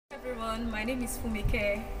Everyone, my name is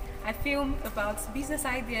Fumike. I film about business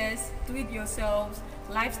ideas, do-it-yourselves,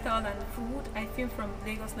 lifestyle and food. I film from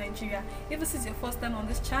Lagos, Nigeria. If this is your first time on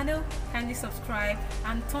this channel, kindly subscribe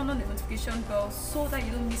and turn on the notification bell so that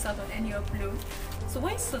you don't miss out on any upload. So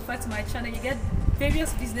when you subscribe to my channel, you get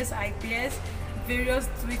various business ideas, various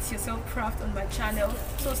do-it-yourself craft on my channel.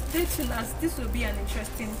 So stay tuned as this will be an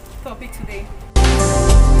interesting topic today.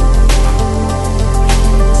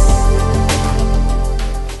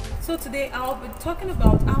 So today I'll be talking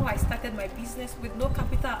about how I started my business with no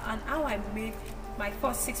capital and how I made my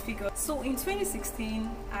first 6 figures. So in 2016,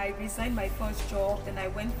 I resigned my first job, then I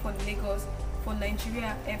went for Lagos for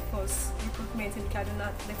Nigeria Air Force recruitment in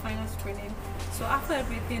Kaduna, the final screening. So after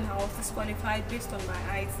everything, I was disqualified based on my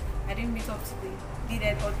height. I didn't meet up to the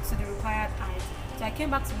needed or to the required height. So I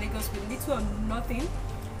came back to Lagos with little or nothing.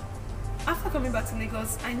 After coming back to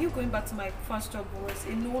Lagos, I knew going back to my first job was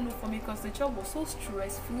a no-no for me because the job was so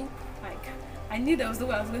stressful. Like, I knew there was no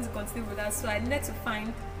way I was going to continue with that, so I needed to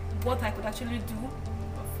find what I could actually do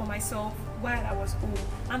for myself while I was home.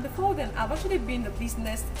 And before then, I've actually been a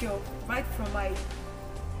business girl right from my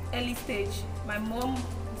early stage. My mom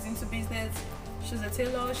is into business. She's a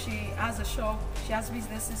tailor, she has a shop, she has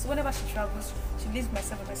businesses. So whenever she travels, she leaves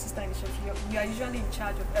myself and my sister in the shop. We are usually in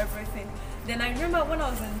charge of everything. Then I remember when I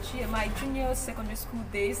was in my junior secondary school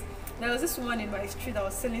days, there was this woman in my street that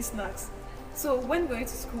was selling snacks. So when going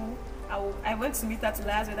to school, I went to meet her to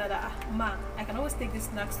liaise with her that, ma, I can always take these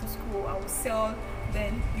snacks to school, I will sell,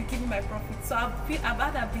 then you give me my profit. So I've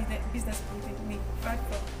had that business with me right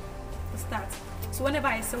from the start. So whenever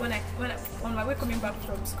I sell, when on my way coming back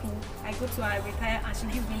from school, I go to her, I retire, and she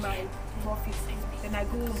gives me my profits. Then I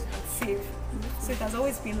go and save. So it has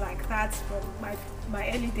always been like that from my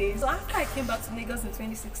early days. So after I came back to Lagos in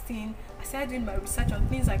 2016, I started doing my research on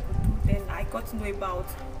things I could do. Then I got to know about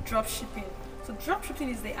dropshipping. So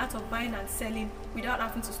dropshipping is the art of buying and selling without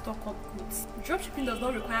having to stock up goods. Dropshipping does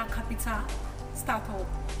not require capital startup.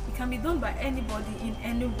 It can be done by anybody in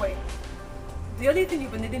anywhere. The only thing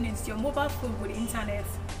you'll be needing is your mobile phone with the internet.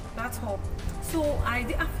 That's all. So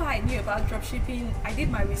after I knew about dropshipping, I did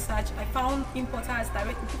my research. I found importers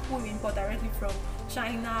directly, people who import directly from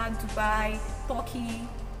China, Dubai, Turkey,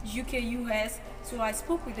 UK, US. So I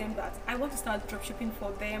spoke with them that I want to start dropshipping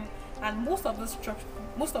for them. And most of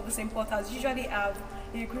these importers usually have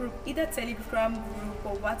a group, either Telegram group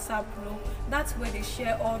or WhatsApp group. That's where they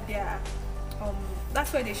share all their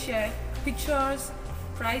pictures,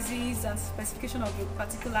 prices and specification of the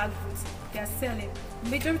particular goods they are selling.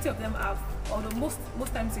 Majority of them have, although most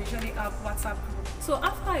times they usually have WhatsApp group. So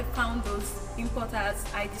after I found those importers,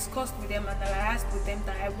 I discussed with them and I asked with them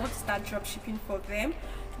that I want to start drop shipping for them.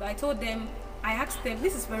 But I told them, I asked them,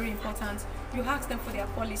 this is very important, you ask them for their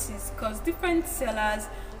policies, because different sellers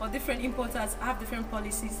or different importers have different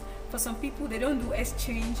policies. For some people they don't do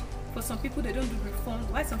exchange, for some people they don't do refund.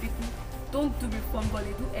 Why some people don't do refund but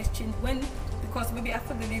they do exchange, because maybe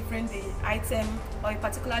after delivering the item or a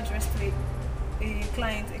particular dress to a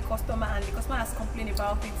client, a customer, and the customer has complained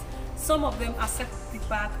about it, some of them accept it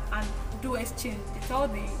back and do exchange. They tell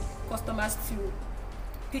the customers to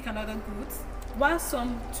pick another goods, while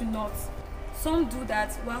some do not. Some do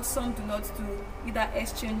that while some do not do either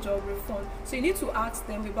exchange or refund. So you need to ask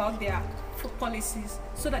them about their policies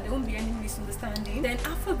so that there won't be any misunderstanding. Then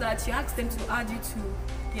after that, you ask them to add you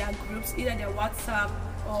to their groups, either their WhatsApp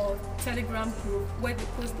or Telegram group, where they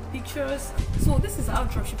post the pictures. So this is how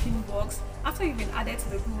dropshipping works. After you've been added to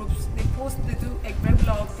the groups, they do a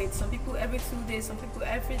regular update. Some people every 2 days, some people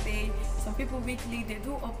every day, some people weekly. They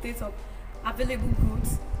do updates of available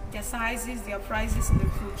goods, their sizes, their prices in the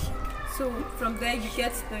groups. So from there you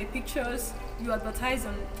get the pictures, you advertise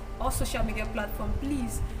on all social media platforms.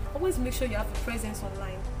 Please always make sure you have a presence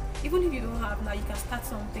online. Even if you don't have now, you can start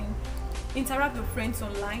something. Interact with friends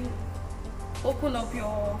online. Open up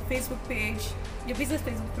your Facebook page, your business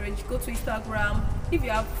Facebook page, go to Instagram. If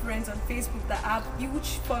you have friends on Facebook that have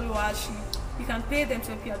huge followership, you can pay them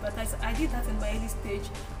to help you advertise. I did that in my early stage.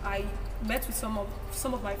 I met with some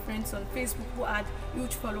of my friends on Facebook who had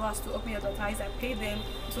huge followers to help me advertise. I paid them.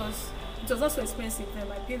 It was not so expensive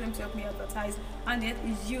then. I paid them to help me advertise, and yet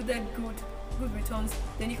it yielded good returns.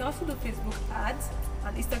 Then you can also do Facebook ads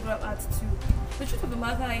and Instagram ads too. The truth of the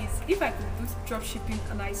matter is, if I could do drop shipping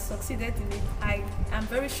and I succeeded in it, I am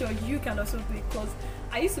very sure you can also do it, because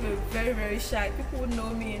I used to be very, very shy. People would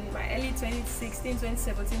know me in my early 2016,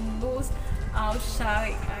 2017, knows how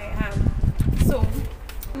shy I am. So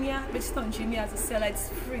register on Jimmy as a seller. It's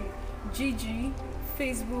free. GG,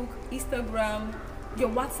 Facebook, Instagram, your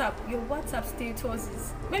WhatsApp status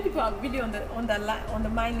is, many people are really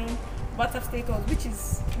undermining WhatsApp status, which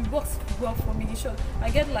is, it works well for me. In short, I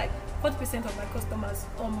get like 40% of my customers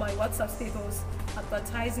on my WhatsApp status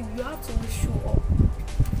advertising. You have to always show up.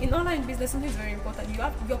 In online business, something is very important. You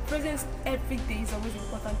have your presence every day is always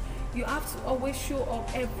important. You have to always show up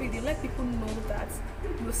every day. Let people know that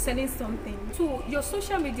you're selling something. So your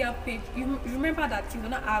social media page, you remember that you do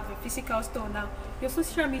not have a physical store now. Your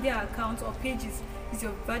social media account or pages is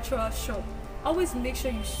your virtual shop. Always make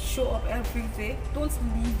sure you show up every day. Don't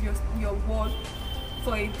leave your wall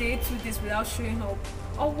for a day, 2 days without showing up.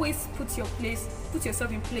 Always put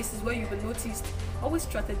yourself in places where you'll be noticed. Always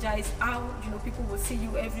strategize how people will see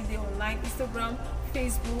you every day online, Instagram,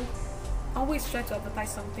 Facebook. Always try to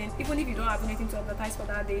advertise something. Even if you don't have anything to advertise for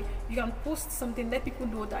that day, you can post something, let people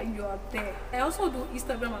know that you are there. I also do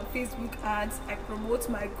Instagram and Facebook ads. I promote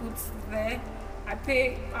my goods there.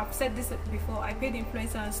 I've said this before, I paid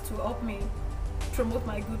influencers to help me promote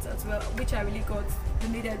my goods as well, which I really got the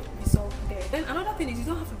needed result there. Then another thing is, you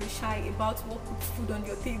don't have to be shy about what puts food on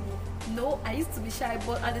your table. No, I used to be shy,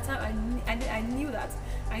 but at the time I knew that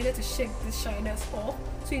I needed to shake this shyness off.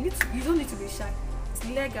 So you don't need to be shy. It's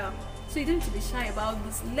legal. So you don't need to be shy about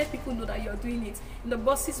this. Let people know that you're doing it. In the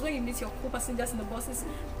buses, when you meet your co-passengers in the buses,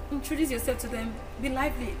 introduce yourself to them. Be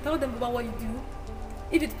lively. Tell them about what you do.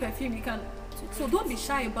 If it's perfume, you can. So don't be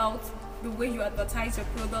shy about the way you advertise your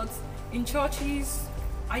products. In churches,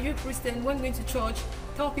 are you a Christian? When going to church,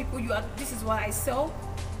 tell people this is what I sell.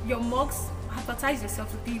 Your mugs, advertise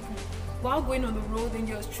yourself to people. While going on the road in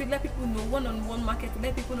your street, let people know. One-on-one market,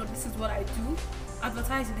 let people know this is what I do.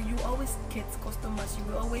 Advertise it. You always get customers. You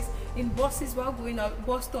will always, in buses, while going out,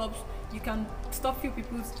 bus stops, you can stop few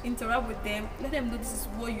people, interact with them, let them know this is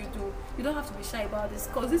what you do. You don't have to be shy about this,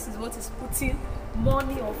 because this is what is putting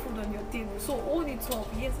money or food on your table. So own it up.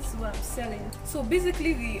 Yes, this is what I'm selling. So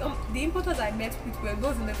basically, the importers I met with were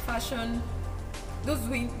those in the fashion,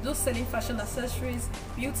 those selling fashion accessories,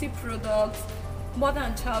 beauty products, mother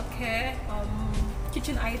and child care,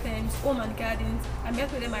 kitchen items, home and gardens. I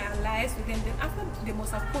met with them, I analyzed with them. Then after they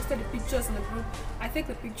must have posted the pictures in the group, I take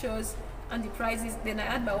the pictures and the prices, then I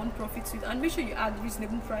add my own profit to it. And make sure you add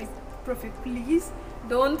reasonable profit, please.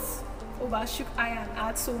 Don't overshoot high and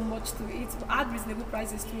add so much to it. Add reasonable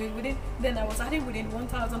prices to it. Then I was adding within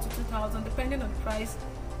 1,000 to 2,000 depending on the price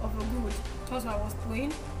of the good. That's what I was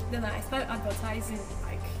doing. Then I started advertising.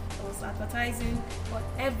 I was advertising on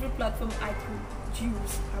every platform I could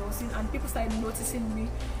use. I was in, and people started noticing me.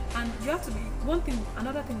 And you have to be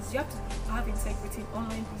another thing is you have to have integrity in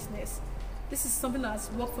online business. This is something that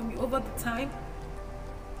has worked for me over the time.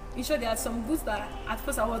 In short, there are some goods that at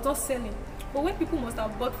first I was not selling, but when people must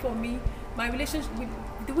have bought from me, my relationship with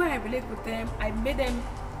the way I relate with them, I made them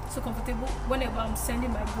so comfortable. Whenever I'm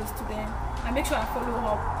sending my goods to them, I make sure I follow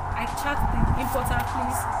up. I chat the importer,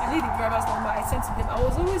 please, I need the driver's number, I sent to them. I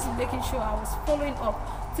was always making sure I was following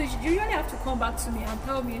up. So you really have to come back to me and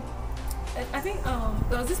tell me. I think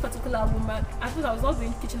there was this particular woman. I thought I was not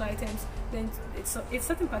doing kitchen items. Then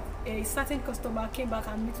a certain customer came back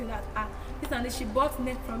and met me that this and this, she bought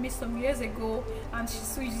net from me some years ago and she's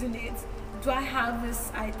still using it. Do I have this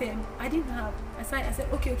item? I didn't have. I said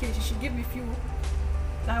okay, she should give me a few.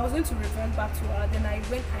 I was going to revert back to her. Then I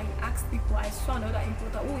asked people. I saw another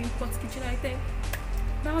importer who imports kitchen items.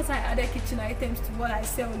 Now I added kitchen items to what I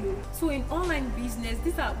sell. So in online business,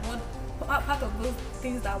 these are part of those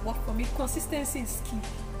things that work for me. Consistency is key.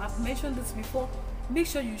 I've mentioned this before. Make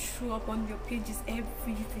sure you show up on your pages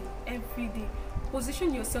every day.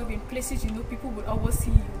 Position yourself in places people will always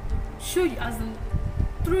see you. Show you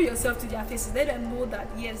throw yourself to their faces. Let them know that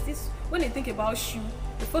yes, when they think about shoe,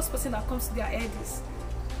 the first person that comes to their head is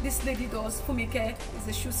this lady does Fumike is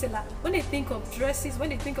a shoe seller. When they think of dresses, when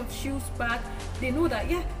they think of shoes, bag, they know that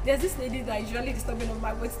there's this lady that is usually disturbing on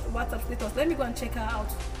my WhatsApp status. Let me go and check her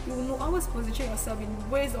out. You will always position yourself in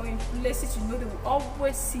ways or in places they will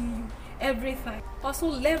always see you every time. Also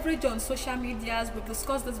leverage on social medias. We've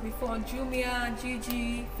discussed this before: Jumia,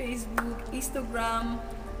 Gigi, Facebook, Instagram,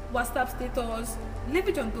 WhatsApp status.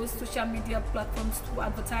 Leverage on those social media platforms to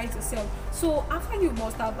advertise yourself. So after you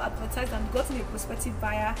must have advertised and gotten a prospective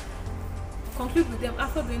buyer, conclude with them.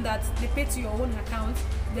 After doing that, they pay to your own account.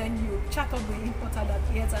 Then you chat up with the importer that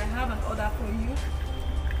yes, I have an order for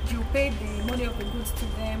you. You pay the money of the goods to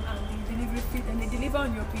them and the delivery fee, and they deliver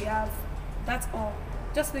on your behalf. That's all.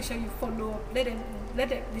 Just make sure you follow up. Let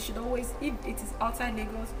them. They should always, if it is outside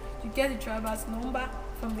Lagos, you get the driver's number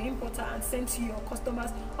from the importer and send to your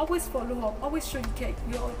customers. Always follow up. Always show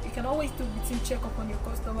you can always do routine checkup on your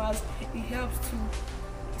customers. It helps to.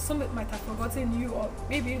 Some might have forgotten you or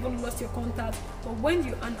maybe even lost your contact. But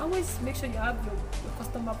always make sure you have your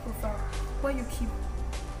customer profile where you keep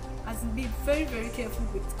as in be very careful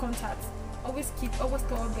with contacts. Always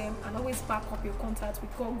tell them, and always back up your contacts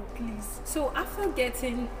with Google, please. So after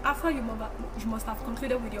you must have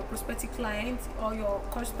concluded with your prospective client or your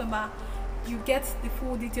customer. You get the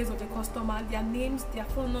full details of the customer, their names, their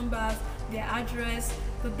phone numbers, their address,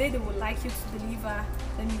 the day they would like you to deliver.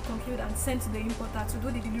 Then you conclude and send to the importer to do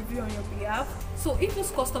the delivery on your behalf. So if those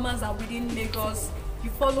customers are within Lagos, you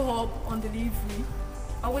follow up on delivery.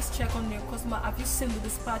 Always check on your customer. Have you seen the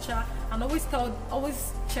dispatcher? And always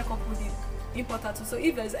check up with the importer too. So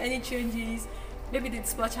if there's any changes, maybe the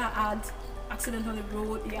dispatcher had accident on the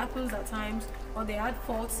road, it happens at times, or they had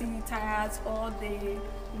faulty tires, or they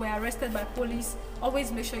were arrested by police,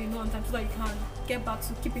 always make sure you know on time so that you can get back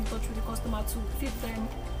to keep in touch with the customer to feed them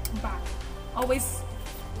back. Always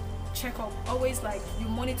check up, always like you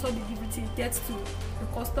monitor the delivery, it gets to the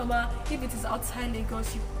customer. If it is outside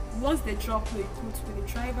Lagos, once they drop the goods with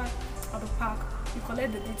the driver at the park, you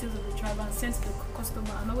collect the details of the driver and send to the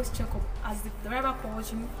customer, and always check up as the driver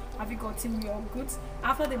calls you, have you gotten your goods?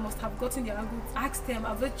 After they must have gotten their goods, ask them,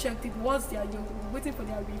 have they checked it? You're waiting for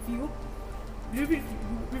their review.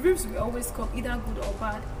 Reviews will always come either good or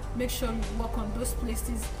bad. Make sure you work on those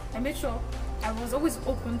places, and make sure I was always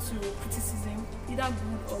open to criticism, either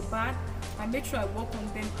good or bad. I made sure I work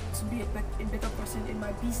on them to be a better person in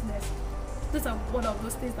my business. Those are one of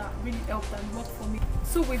those things that really helped and worked for me.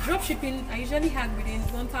 So with dropshipping, I usually had within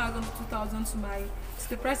 1,000 to 2,000 to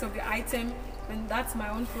the price of the item, and that's my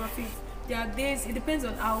own profit. There are days, it depends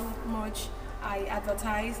on how much I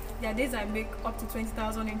advertise. There are days I make up to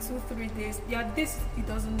 20,000 in 2-3 days. There are days it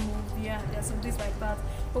doesn't move. There are some days like that.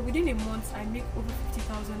 But within a month, I make over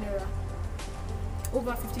 50,000 naira.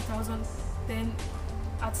 Over 50,000. Then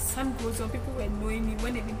as time goes on, people were knowing me.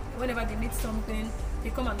 Whenever they need something, they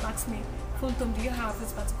come and ask me, Tom, do you have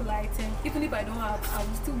this particular item? Even if I don't have, I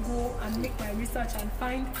will still go and make my research and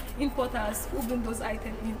find importers who bring those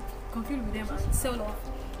items in, compete with them and sell off.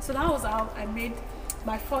 So that was how I made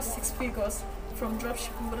my first 6 figures from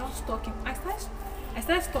dropshipping without stocking. I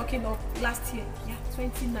started stocking up last year,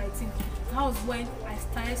 2019. That was when I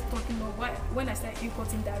started stocking up, when I started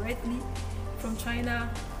importing directly from China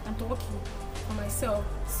and Turkey for myself.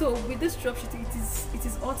 So with this dropshipping, it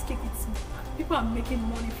is hot cake. People are making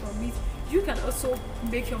money from it. You can also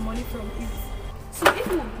make your money from it. So if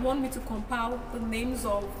you want me to compile the names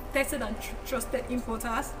of tested and trusted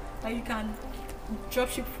importers that you can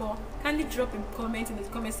dropship for, kindly drop a comment in the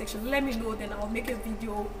comment section. Let me know, then I'll make a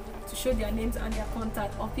video to show their names and their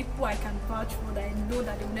contact of people I can vouch for, that I know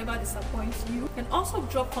that they will never disappoint you. And also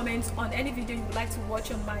drop comments on any video you would like to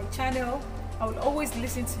watch on my channel. I will always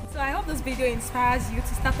listen to you. So I hope this video inspires you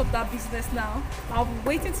to start up that business now. I'll be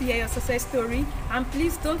waiting to hear your success story, and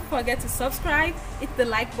please don't forget to subscribe, hit the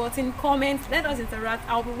like button, comment, let us interact.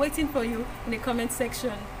 I'll be waiting for you in the comment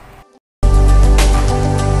section.